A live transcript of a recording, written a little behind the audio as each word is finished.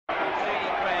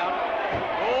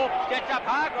Forbes gets up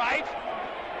Hargraves.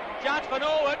 Chance for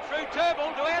Norwood through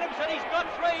Turnbull to Adamson. He's got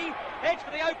 3. Heads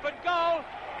for the open goal.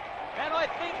 And I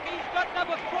think he's got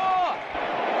number 4.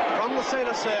 From the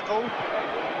centre circle.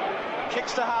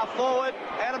 Kicks to half forward.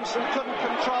 Adamson couldn't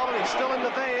control it. He's still in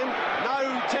the van.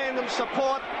 No tandem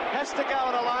support. Has to go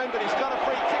it alone, but he's got a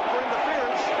free kick for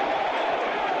interference.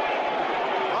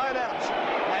 Ryan Adamson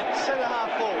at centre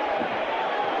half forward.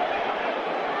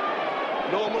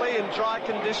 Normally in dry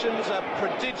conditions, a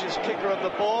prodigious kicker of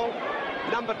the ball.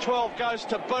 Number 12 goes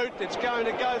to boot. It's going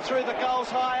to go through the goals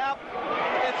high up.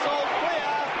 It's all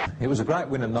clear. It was a great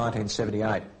win in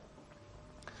 1978.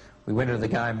 We went into the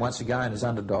game once again as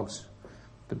underdogs,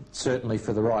 but certainly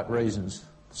for the right reasons.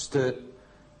 Sturt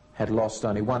had lost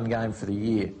only 1 game for the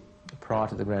year prior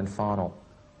to the grand final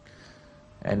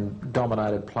and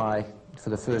dominated play for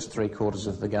the first 3 quarters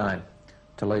of the game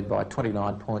to lead by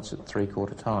 29 points at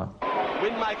 3-quarter time.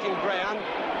 Wind-making ground.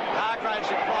 Hargraves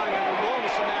applying an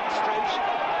enormous amount of strength.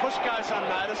 Push goes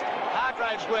unnoticed.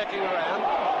 Hargraves working around.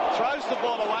 Throws the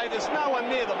ball away. There's no one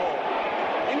near the ball.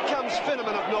 In comes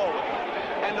Finneman of Norwood.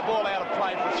 And the ball out of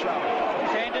play for throw.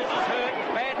 Sanders is hurt,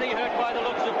 badly hurt by the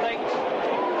looks of things.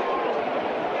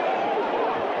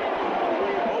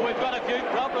 Well, we've got a few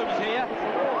problems here.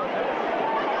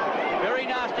 Very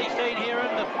nasty scene here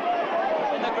in the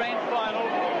grand final.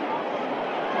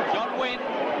 John Wynn.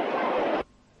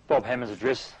 Bob Hammond's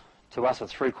address to us at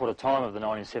 3-quarter time of the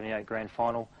 1978 grand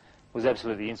final was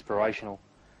absolutely inspirational.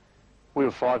 We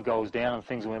were 5 goals down and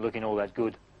things weren't looking all that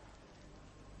good.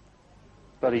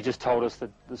 But he just told us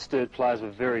that the Sturt players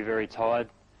were very, very tired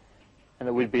and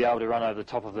that we'd be able to run over the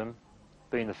top of them,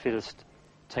 being the fittest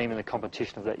team in the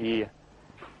competition of that year.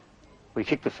 We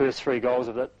kicked the first 3 goals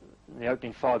of that in the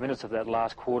opening 5 minutes of that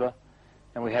last quarter,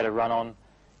 and we had a run on, and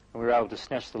we were able to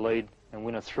snatch the lead and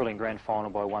win a thrilling grand final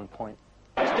by 1 point.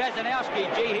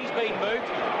 Stazanowski, gee, he's been moved.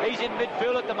 He's in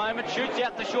midfield at the moment, shoots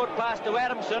out the short pass to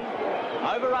Adamson,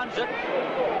 overruns it,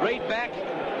 Reed back,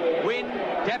 Wynn,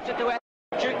 taps it to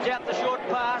Adamson, shoots out the short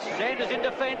pass, Sanders in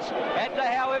defence, Adler,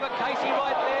 however, Casey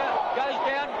right there, goes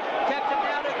down, taps it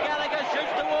down to Gallagher,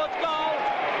 shoots towards goal.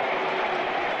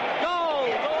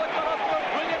 Goal! Norwood got off to a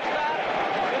brilliant start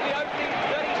in the opening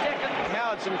 30 seconds.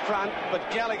 Howard's in front, but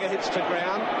Gallagher hits to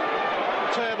ground.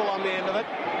 Turnbull on the end of it,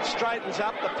 straightens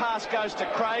up, the pass goes to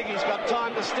Craig, he's got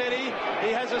time to steady,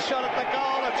 he has a shot at the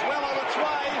goal, it's well on its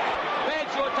way.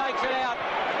 Bagshaw takes it out,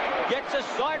 gets a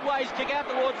sideways kick out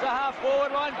towards the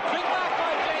half-forward line, big mark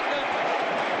by Jenkins.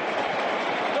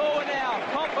 Norwood now,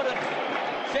 confident,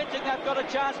 sensing they've got a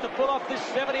chance to pull off this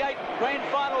 78 grand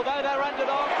final, though they're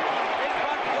underdog. In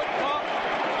front, Woodcock,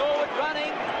 Norwood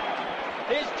running,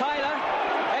 here's Taylor,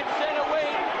 at centre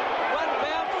wing, 1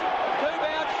 bounce, 2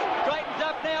 bounce, straightens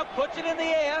up now, puts it in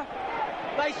the air,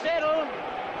 they settle,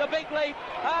 the big leap,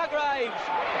 Hargraves,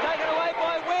 taken away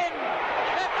by Wynn,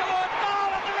 left towards goal,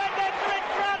 and the Red Nets are in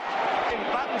front!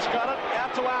 Button's got it,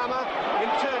 out to Armour, in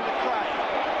turn to Craig.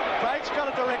 Craig's got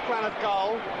a direct run at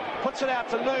goal, puts it out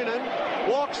to Noonan,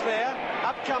 walks there,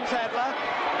 up comes Adler,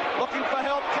 looking for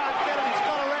help, can't get it, he's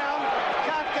got around,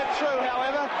 can't get through,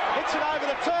 however, hits it over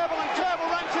to Turnbull, and Turnbull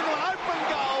runs into an open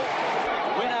goal.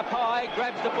 Wynn up high,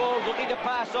 grabs the ball, looking to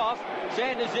pass off.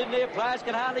 Sanders in there, players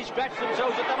can hardly scratch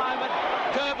themselves at the moment.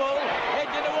 Turnbull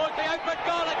heads in towards the open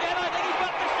goal again, I think he's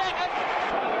got the second.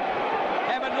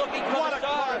 Hammond looking for What the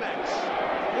a climax.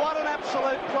 What an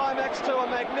absolute climax to a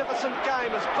magnificent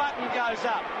game as Button goes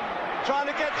up.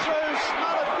 Trying to get through,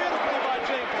 smothered beautifully by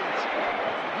Jenkins.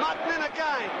 Mutton in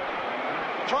again.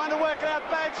 Trying to work it out,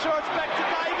 Bagshaw, it's back to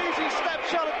Davies, he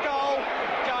snapshot at goal.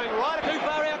 Going right too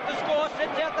far out to score,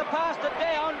 sends out the pass to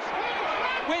Downs.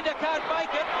 Winder can't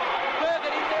make it.